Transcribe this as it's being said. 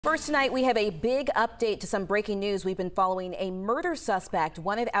First tonight, we have a big update to some breaking news we've been following. A murder suspect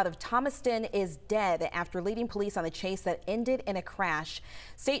wanted out of Thomaston is dead after leading police on a chase that ended in a crash.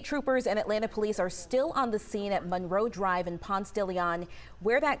 State troopers and Atlanta police are still on the scene at Monroe Drive in Ponce de Leon,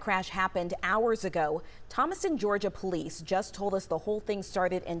 where that crash happened hours ago. Thomaston, Georgia police just told us the whole thing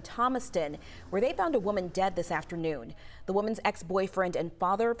started in Thomaston, where they found a woman dead this afternoon. The woman's ex-boyfriend and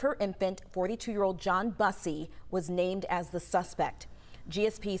father of her infant, 42-year-old John Bussey, was named as the suspect.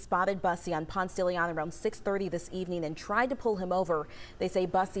 GSP spotted Bussey on Ponce de Leon around 6:30 this evening and tried to pull him over. They say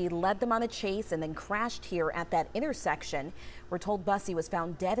Bussey led them on a chase and then crashed here at that intersection. We're told Bussey was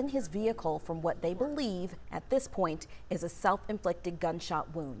found dead in his vehicle from what they believe at this point is a self-inflicted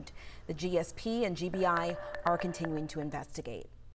gunshot wound. The GSP and GBI are continuing to investigate.